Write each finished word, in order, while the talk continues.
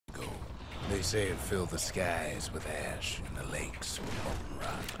They say it filled the skies with ash and the lakes with molten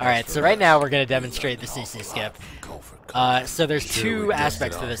rock. Alright, so right now we're going to demonstrate the CC skip. So there's two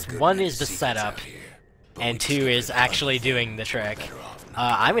aspects to this. One is the setup, and two is actually doing the trick.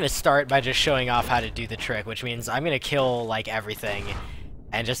 I'm going to start by just showing off how to do the trick, which means I'm going to kill, like, everything,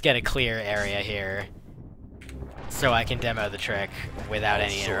 and just get a clear area here, so I can demo the trick without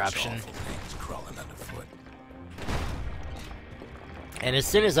any interruption. And as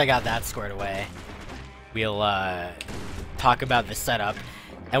soon as I got that squared away, we'll talk about the setup.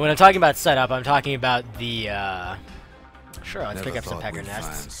 And when I'm talking about setup, I'm talking about the sure, let's pick up some pecker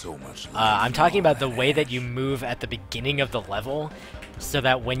nests. I'm talking about the way that you move at the beginning of the level, so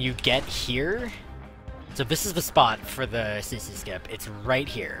that when you get here, so this is the spot for the CC skip. It's right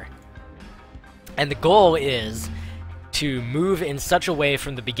here. And the goal is to move in such a way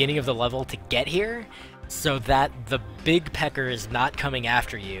from the beginning of the level to get here, so that the big pecker is not coming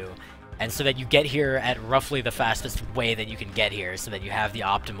after you, and so that you get here at roughly the fastest way that you can get here, so that you have the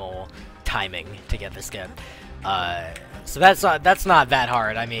optimal timing to get the skip. So that's not that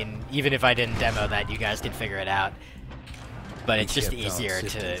hard. I mean, even if I didn't demo that, you guys can figure it out. But it's just easier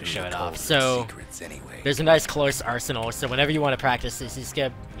to show it off. So there's a nice close arsenal, so whenever you want to practice CC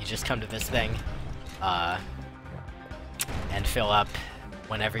skip, you just come to this thing, and fill up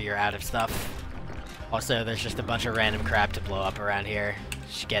whenever you're out of stuff. Also, there's just a bunch of random crap to blow up around here.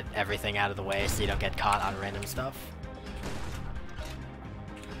 Just get everything out of the way so you don't get caught on random stuff.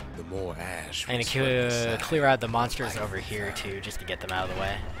 The more ash. And to clear out the monsters over here too, just to get them out of the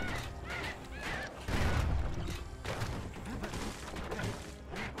way.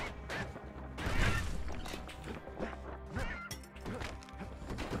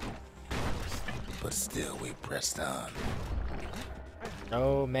 But still, we pressed on.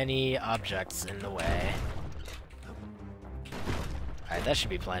 So many objects in the way. Alright, that should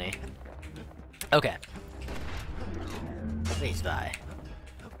be plenty. Okay. Please die.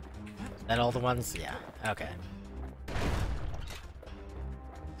 Is that all the ones? Yeah. Okay.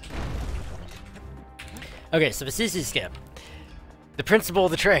 Okay, so the CC skip. The principle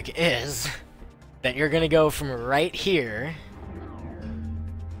of the trick is that you're gonna go from right here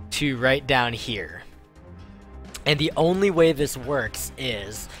to right down here. And the only way this works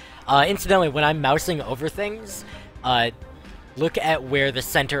is, incidentally, when I'm mousing over things, look at where the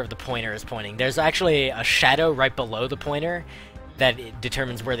center of the pointer is pointing. There's actually a shadow right below the pointer that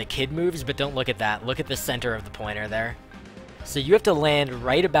determines where the kid moves, but don't look at that. Look at the center of the pointer there. So you have to land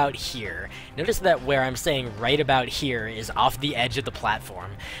right about here. Notice that where I'm saying right about here is off the edge of the platform.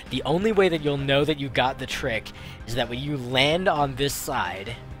 The only way that you'll know that you got the trick is that when you land on this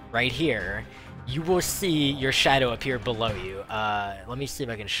side, right here, you will see your shadow appear below you. Let me see if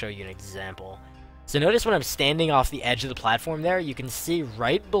I can show you an example. So notice when I'm standing off the edge of the platform there, you can see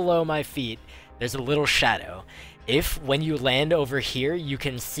right below my feet, there's a little shadow. If, when you land over here, you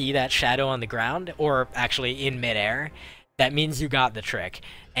can see that shadow on the ground, or actually in midair, that means you got the trick.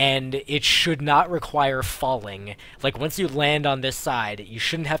 And it should not require falling. Like, once you land on this side, you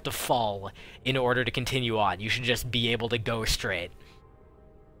shouldn't have to fall in order to continue on. You should just be able to go straight.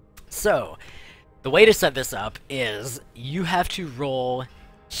 So, the way to set this up is you have to roll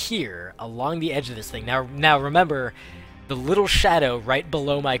here along the edge of this thing. Now remember, the little shadow right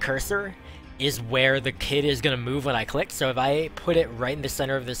below my cursor is where the kid is going to move when I click. So if I put it right in the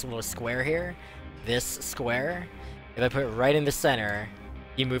center of this little square here, this square, if I put it right in the center,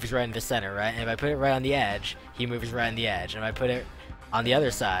 he moves right in the center, right? And if I put it right on the edge, he moves right on the edge. And if I put it on the other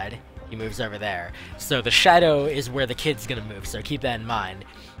side, he moves over there. So the shadow is where the kid's going to move, so keep that in mind.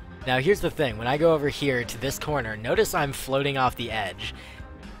 Now here's the thing, when I go over here to this corner, notice I'm floating off the edge.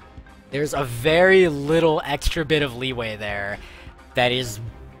 There's a very little extra bit of leeway there that is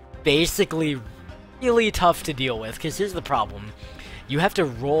basically really tough to deal with, because here's the problem. You have to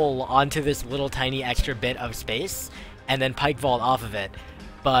roll onto this little tiny extra bit of space, and then pike vault off of it.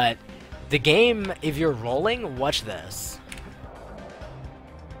 But the game, if you're rolling, watch this.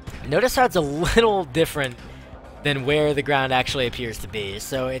 Notice how it's a little different than where the ground actually appears to be,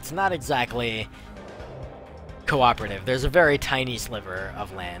 so it's not exactly cooperative. There's a very tiny sliver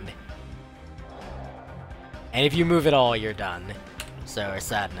of land. And if you move at all, you're done. So,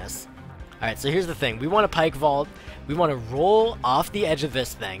 sadness. Alright, so here's the thing. We want to pike vault. We want to roll off the edge of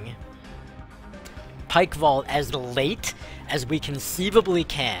this thing. Pike vault as late as we conceivably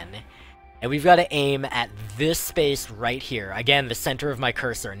can. And we've got to aim at this space right here. Again, the center of my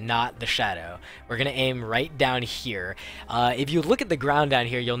cursor, not the shadow. We're going to aim right down here. If you look at the ground down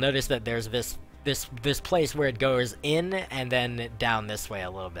here, you'll notice that there's this this place where it goes in and then down this way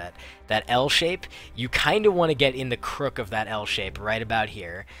a little bit. That L shape, you kind of want to get in the crook of that L shape right about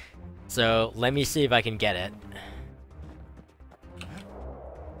here. So let me see if I can get it.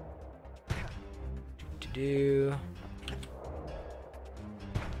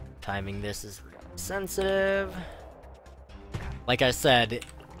 Timing this is sensitive. Like I said,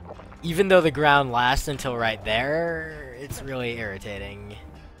 even though the ground lasts until right there, it's really irritating.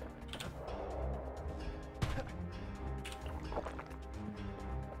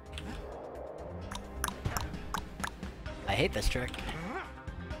 I hate this trick.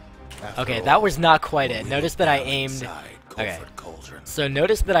 Okay, that was not quite it. Notice that I aimed... Okay, so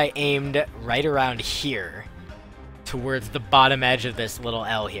notice that I aimed right around here, towards the bottom edge of this little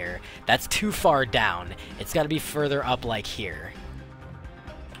L here. That's too far down. It's got to be further up like here.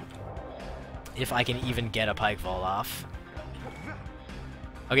 If I can even get a pike vault off.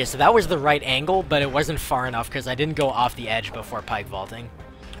 Okay, so that was the right angle, but it wasn't far enough because I didn't go off the edge before pike vaulting.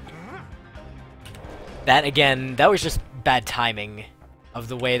 That, again, that was just bad timing of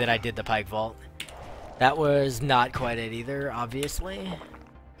the way that I did the pike vault. That was not quite it either, obviously.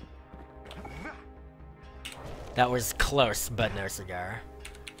 That was close, but no cigar.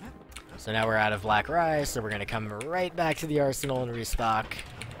 So now we're out of black rice, so we're gonna come right back to the arsenal and restock,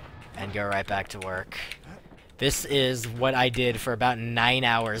 and go right back to work. This is what I did for about 9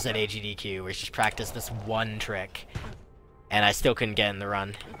 hours at AGDQ, which is practice this one trick. And I still couldn't get in the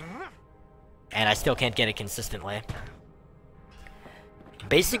run. And I still can't get it consistently.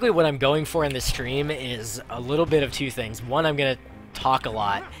 Basically what I'm going for in this stream is a little bit of two things. One, I'm gonna talk a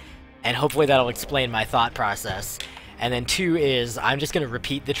lot, and hopefully that'll explain my thought process. And then two is, I'm just gonna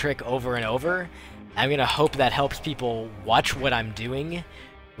repeat the trick over and over. I'm gonna hope that helps people watch what I'm doing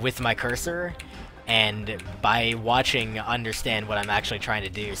with my cursor, and by watching, understand what I'm actually trying to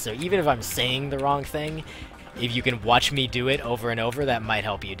do. So even if I'm saying the wrong thing, if you can watch me do it over and over, that might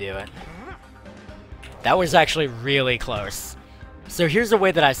help you do it. That was actually really close. So here's the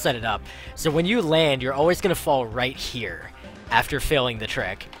way that I set it up. So when you land, you're always going to fall right here after failing the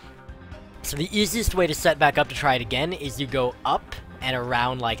trick. So the easiest way to set back up to try it again is you go up and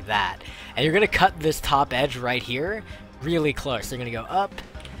around like that. And you're going to cut this top edge right here really close. So you're going to go up,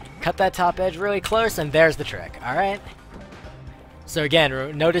 cut that top edge really close, and there's the trick, alright? So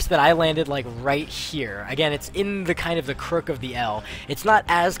again, notice that I landed like right here. Again, it's in the kind of the crook of the L. It's not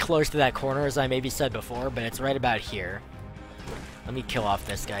as close to that corner as I maybe said before, but it's right about here. Let me kill off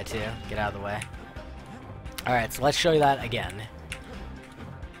this guy too. Get out of the way. Alright, so let's show you that again.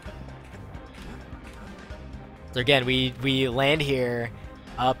 So again, we land here,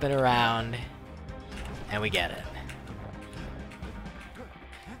 up and around, and we get it.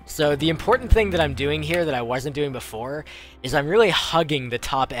 So the important thing that I'm doing here that I wasn't doing before is I'm really hugging the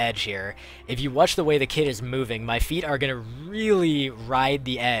top edge here. If you watch the way the kid is moving, my feet are going to really ride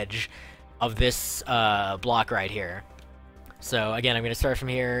the edge of this block right here. So again, I'm going to start from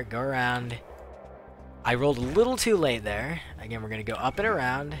here, go around. I rolled a little too late there. Again, we're going to go up and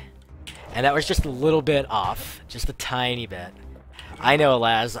around. And that was just a little bit off, just a tiny bit. I know,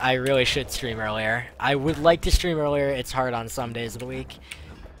 Laz, I really should stream earlier. I would like to stream earlier, it's hard on some days of the week.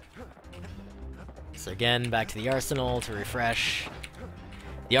 So again, back to the arsenal to refresh.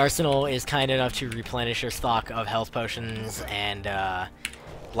 The arsenal is kind enough to replenish your stock of health potions and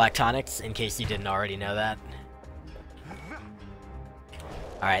black tonics, in case you didn't already know that.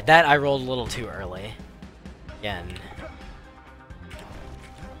 Alright, that I rolled a little too early. Again.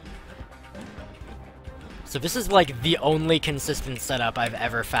 So this is like the only consistent setup I've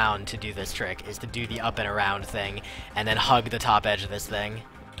ever found to do this trick, is to do the up and around thing, and then hug the top edge of this thing.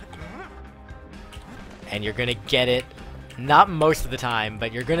 And you're gonna get it, not most of the time,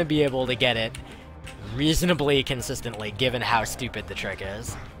 but you're gonna be able to get it reasonably consistently, given how stupid the trick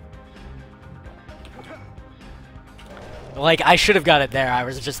is. Like, I should have got it there, I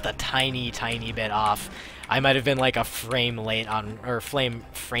was just a tiny, tiny bit off. I might have been like a frame late on, or frame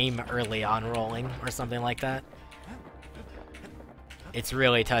early on rolling, or something like that. It's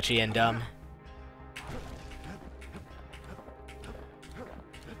really touchy and dumb.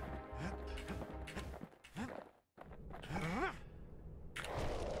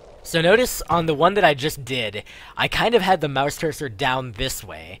 So notice on the one that I just did, I kind of had the mouse cursor down this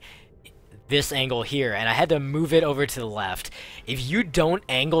way, this angle here, and I had to move it over to the left. If you don't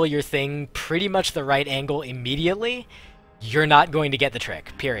angle your thing pretty much the right angle immediately, you're not going to get the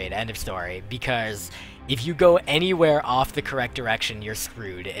trick, period, end of story, because if you go anywhere off the correct direction, you're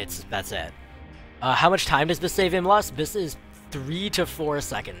screwed. That's it. How much time does this save in Lust? This is 3 to 4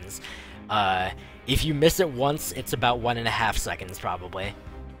 seconds. If you miss it once, it's about 1.5 seconds, probably.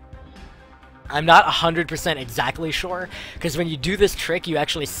 I'm not 100% exactly sure, because when you do this trick, you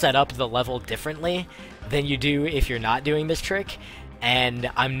actually set up the level differently than you do if you're not doing this trick, and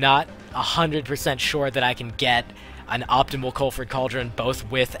I'm not 100% sure that I can get an optimal Colford Cauldron both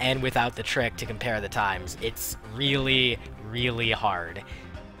with and without the trick to compare the times. It's really, really hard.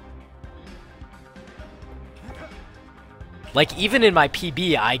 Like, even in my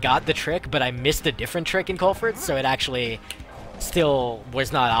PB, I got the trick, but I missed a different trick in Colford, so it actually still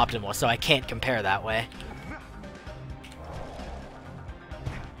was not optimal, so I can't compare that way.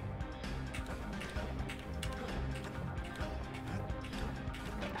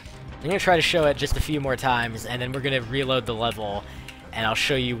 I'm going to try to show it just a few more times, and then we're going to reload the level, and I'll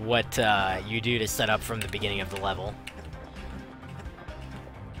show you what you do to set up from the beginning of the level.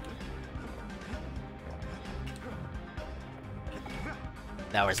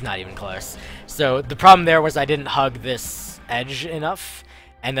 That was not even close. So the problem there was I didn't hug this edge enough,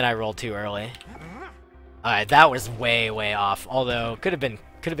 and then I rolled too early. Alright, that was way, way off. Although could have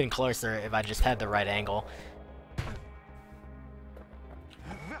been closer if I just had the right angle.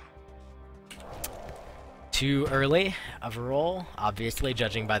 Too early of a roll, obviously,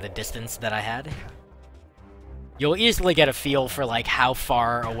 judging by the distance that I had. You'll easily get a feel for like how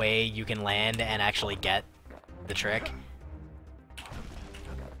far away you can land and actually get the trick.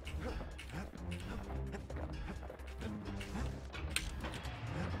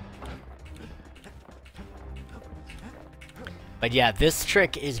 But yeah, this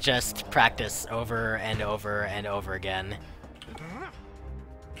trick is just practice over and over and over again.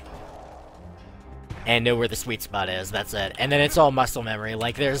 And know where the sweet spot is, that's it. And then it's all muscle memory.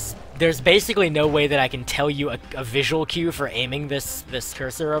 Like, there's basically no way that I can tell you a visual cue for aiming this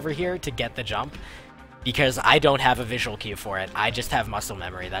cursor over here to get the jump. Because I don't have a visual cue for it. I just have muscle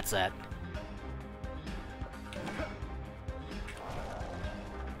memory, that's it.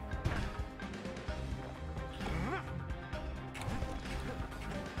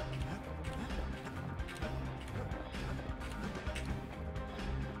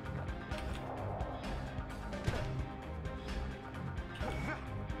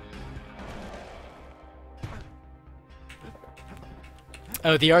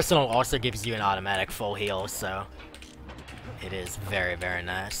 Oh, the arsenal also gives you an automatic full heal, so it is very, very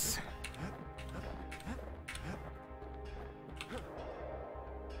nice.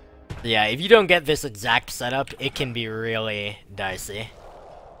 Yeah, if you don't get this exact setup, it can be really dicey.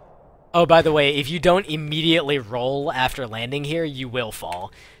 Oh, by the way, if you don't immediately roll after landing here, you will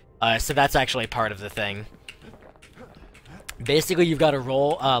fall. So that's actually part of the thing. Basically, you've got to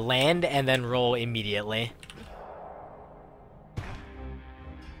roll, land, and then roll immediately.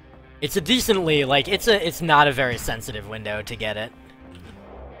 It's a decently, like, it's not a very sensitive window to get it.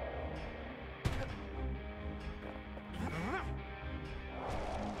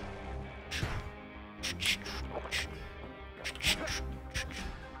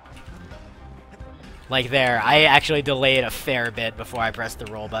 Like there, I actually delayed a fair bit before I pressed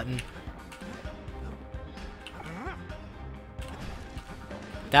the roll button.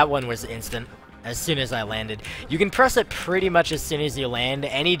 That one was instant. As soon as I landed. You can press it pretty much as soon as you land.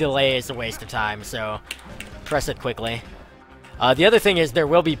 Any delay is a waste of time, so press it quickly. The other thing is there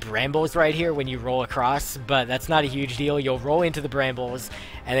will be brambles right here when you roll across, but that's not a huge deal. You'll roll into the brambles,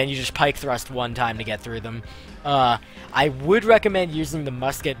 and then you just pike thrust one time to get through them. I would recommend using the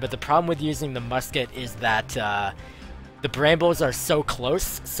musket, but the problem with using the musket is that the brambles are so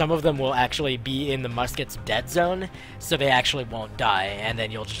close, some of them will actually be in the musket's dead zone, so they actually won't die, and then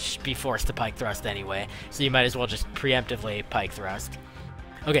you'll just be forced to pike thrust anyway. So you might as well just preemptively pike thrust.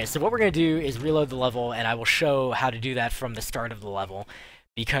 Okay, so what we're going to do is reload the level, and I will show how to do that from the start of the level,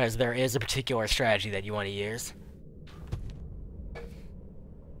 because there is a particular strategy that you want to use.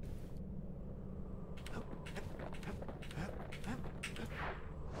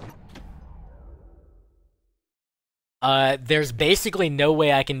 There's basically no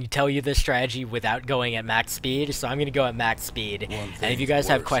way I can tell you this strategy without going at max speed, so I'm going to go at max speed, and if you guys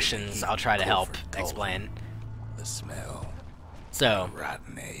have questions, I'll try to help explain. The smell. So,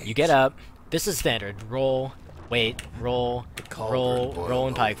 you get up, this is standard, roll, wait, roll, roll,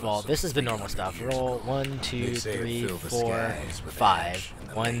 and pike vault. This is the normal stuff. Roll 1, 2, 3, 4, 5.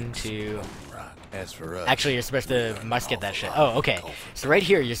 1, 2. Actually, you're supposed to musket that shit. Oh, okay. So right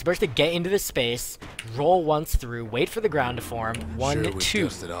here, you're supposed to get into this space, roll once through, wait for the ground to form. 1, 2.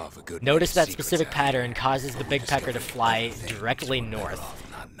 Notice that specific pattern causes the big pecker to fly directly north.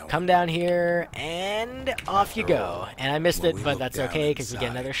 Come down here, and off you go. And I missed it, but that's okay, because you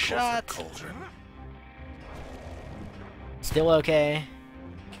get another shot. Still okay.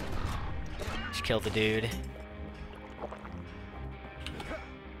 Just killed the dude.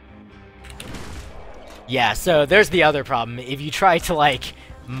 Yeah, so there's the other problem. If you try to, like,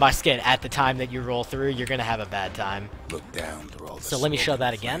 musket at the time that you roll through, you're gonna have a bad time. Look down through all the So let me show smoke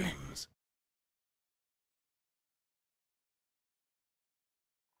that and again. flames.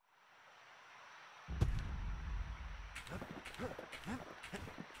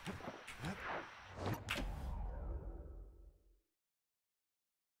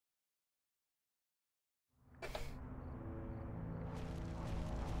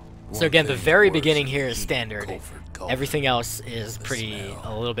 So again, the One thing's very worse beginning than here is eating standard. Colford Cauldron. Everything else is The pretty, smell,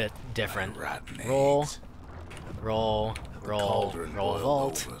 a little bit different. like rotten Roll, eggs. roll, The roll, cauldron roll, boiled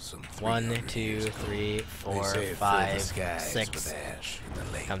vault. over some 1, 300 2, years ago. 3, They 4, say it filled the 5, skies 6. with ash and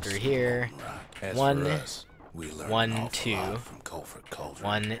the lakes Come through with here. molten rock. As 1, for us, we learned 1, an awful 2, lot from Colford Cauldron.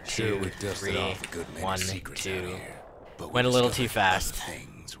 1, Sure, 2, we dusted 3, off a good many 1, secrets 2. out here, but we Went a little too discovered other fast.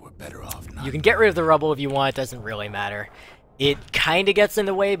 things we're better off not You can get rid of the rubble if you want, it doesn't really matter. It kinda gets in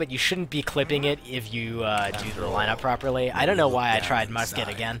the way, but you shouldn't be clipping it if you do the lineup properly. I don't know why I tried musket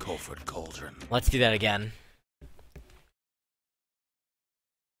again. Colford Cauldron. Let's do that again.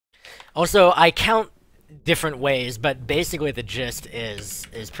 Also, I count different ways, but basically the gist is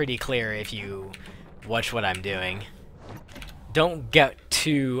pretty clear if you watch what I'm doing. Don't get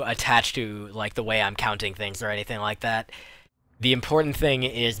too attached to like the way I'm counting things or anything like that. The important thing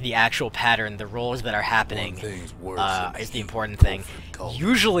is the actual pattern, the rolls that are happening is the important thing.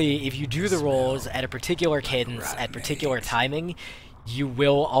 Usually, if you do the rolls at a particular cadence, at particular timing, you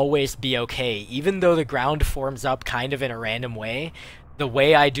will always be okay. Even though the ground forms up kind of in a random way, the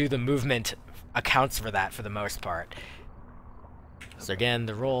way I do the movement accounts for that for the most part. So again,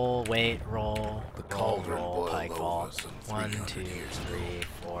 the roll, wait, roll, roll, pike vault. 1, 2, 3,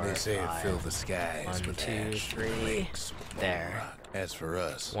 4, They say it 5. filled the skies 1, with 2, ash and 3. lakes with molten There. rock. As for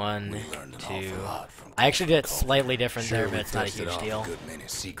us, 1, we learned an 2. awful lot from I actually did it Colford Cauldron. slightly different Sure, there, we but it's not a dusted huge off deal. a good many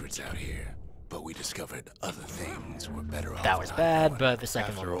secrets out here, but we discovered other things we're better off That was not bad, knowing. but the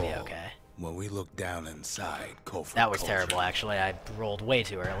second one After will be all, okay. When we looked down inside Colford That was Cauldron, terrible, actually. I rolled way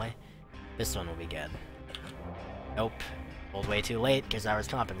too early. This one will be good. Nope. Rolled way too late, because I was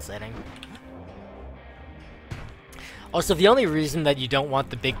compensating. Also, the only reason that you don't want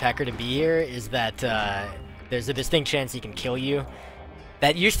the big pecker to be here is that there's a distinct chance he can kill you.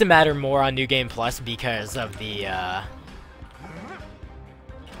 That used to matter more on New Game Plus because of the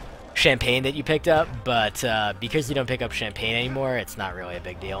champagne that you picked up, but because you don't pick up champagne anymore, it's not really a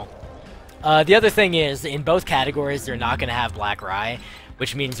big deal. The other thing is, in both categories, you're not going to have Black Rye,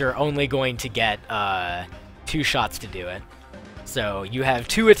 which means you're only going to get 2 shots to do it. So you have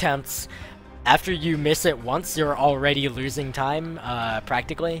 2 attempts. After you miss it once, you're already losing time,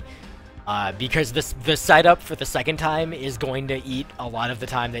 practically. Because the setup for the second time is going to eat a lot of the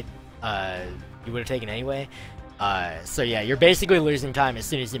time that you would have taken anyway. So yeah, you're basically losing time as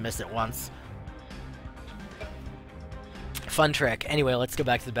soon as you miss it once. Fun trick. Anyway, let's go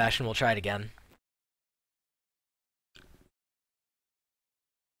back to the Bastion. We'll try it again.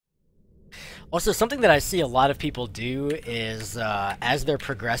 Also, something that I see a lot of people do is, as they're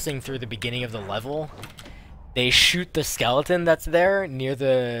progressing through the beginning of the level, they shoot the skeleton that's there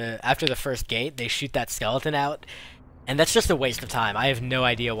near after the first gate. They shoot that skeleton out, and that's just a waste of time. I have no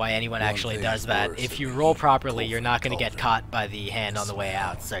idea why anyone actually does that. If you roll properly, you're not going to get caught by the hand on the way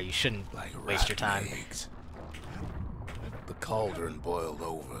out, so you shouldn't waste your time. The cauldron boiled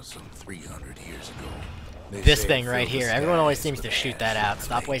over some 300 years ago. This thing right here, everyone always seems to shoot that out.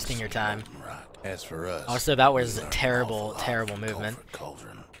 Stop wasting your time. As for us, also, that was a terrible, terrible movement.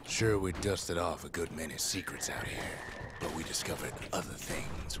 Cauldron. Sure, we dusted off a good many secrets out here, but we discovered other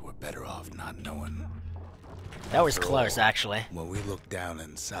things we're better off not knowing. That was close, actually. When we looked down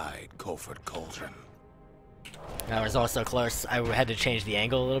inside Colford Cauldron. That was also close. I had to change the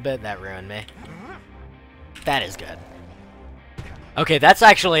angle a little bit. That ruined me. That is good. Okay, that's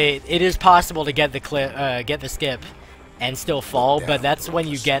actually... It is possible to get the skip and still fall, but that's when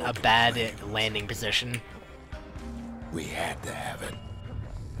you get a bad landing position. We had to have it.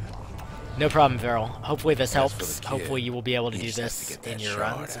 No problem, Viral. Hopefully this helps. Hopefully you will be able to do this in your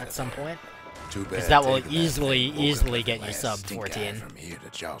runs at some point. Because that will easily get you sub 14. From here to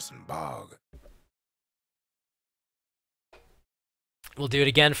Charleston Bog. We'll do it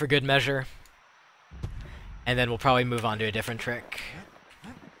again for good measure. And then we'll probably move on to a different trick.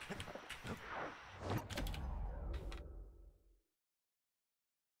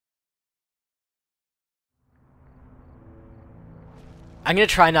 I'm gonna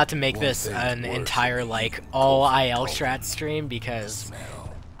try not to make this an entire, like, all IL strat stream, because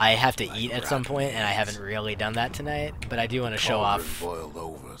I have to eat at some point, and I haven't really done that tonight, but I do want to show off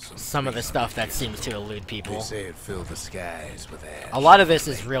some of the stuff that seems to elude people. They say it filled the skies with ash. A lot of this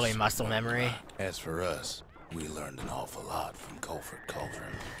is really muscle memory. As for us, we learned an awful lot from Colford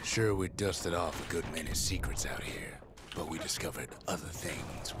Cauldron. Sure, we dusted off a good many secrets out here, but we discovered other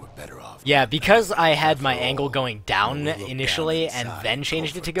things were better off. Yeah, because I had my angle going down initially and then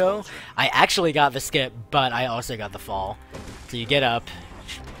changed it to go, I actually got the skip, but I also got the fall. So you get up,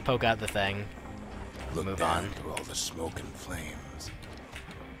 poke out the thing, move on. Through all the smoke and flames.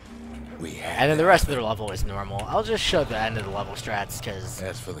 And then the rest of the level is normal. I'll just show the end of the level strats, because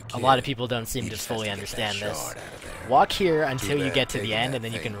a lot of people don't seem to fully understand this. Walk here until you get to the end, and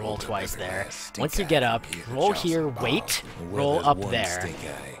then you can roll twice there. Once you get up, roll here, wait, roll up there,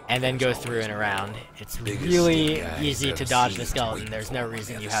 and then go through and around. It's really easy to dodge the skeleton. There's no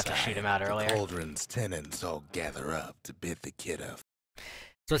reason you have to shoot him out earlier. Cauldron's tenants all gather up to bid the kid up.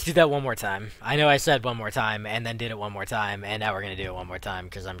 So let's do that one more time. I know I said one more time, and then did it one more time, and now we're gonna do it one more time,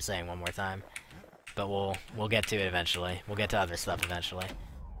 because I'm saying one more time. But we'll get to it eventually. We'll get to other stuff eventually.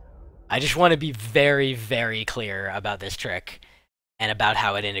 I just want to be very, very clear about this trick, and about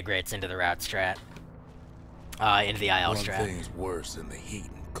how it integrates into the route strat. Into the IL strat. One thing's worse than the heat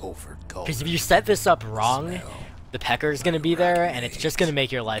in Colford Cauldron. Because if you set this up wrong, the pecker's gonna be there, and it's just gonna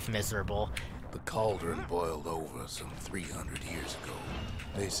make your life miserable. The cauldron boiled over some 300 years ago.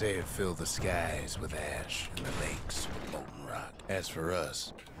 They say it filled the skies with ash and the lakes with molten rock. As for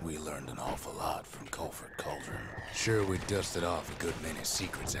us, we learned an awful lot from Colford Cauldron. Sure, we dusted off a good many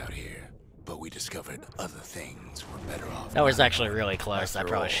secrets out here, but we discovered other things were better off. That was actually really close. I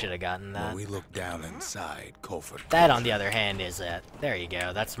probably should have gotten that. When we looked down inside Colford That, on the other hand, is it. There you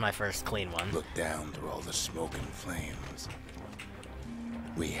go. That's my first clean one. Look down through all the smoke and flames.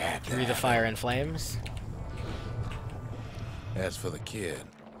 We had Through the fire and flames. As for the kid,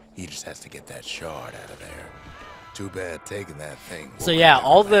 he just has to get that shard out of there. Too bad taking that thing. So yeah,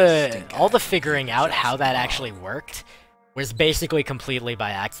 all the figuring out how that actually worked was basically completely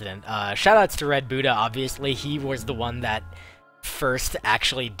by accident. Shoutouts to Red Buddha, obviously. He was the one that first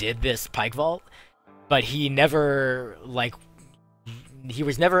actually did this pike vault, but he never, he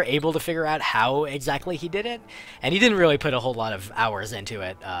was never able to figure out how exactly he did it, and he didn't really put a whole lot of hours into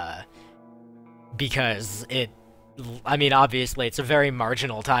it, because I mean, obviously, it's a very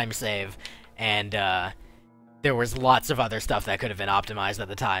marginal time save, and there was lots of other stuff that could have been optimized at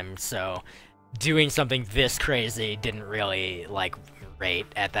the time, so doing something this crazy didn't really, rate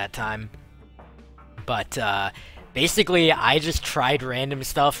at that time. But, basically, I just tried random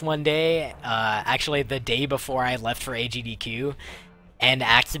stuff one day, actually the day before I left for AGDQ, and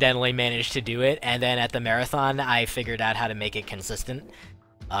accidentally managed to do it, and then at the marathon, I figured out how to make it consistent.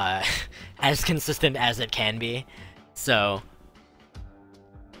 As consistent as it can be. So,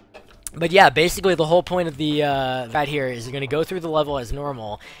 but yeah, basically the whole point of the right here is you're going to go through the level as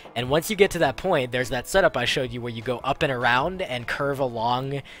normal, and once you get to that point, there's that setup I showed you where you go up and around and curve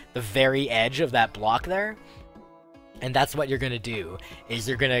along the very edge of that block there. And that's what you're going to do, is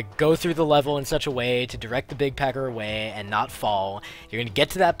you're going to go through the level in such a way to direct the big pecker away and not fall. You're going to get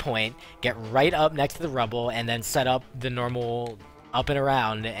to that point, get right up next to the rubble, and then set up the normal up and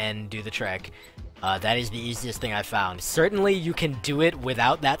around and do the trick. That is the easiest thing I've found. Certainly you can do it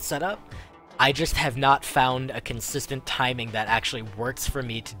without that setup. I just have not found a consistent timing that actually works for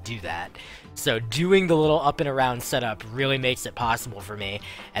me to do that. So doing the little up and around setup really makes it possible for me,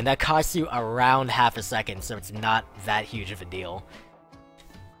 and that costs you around half a second, so it's not that huge of a deal.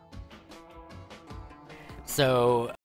 So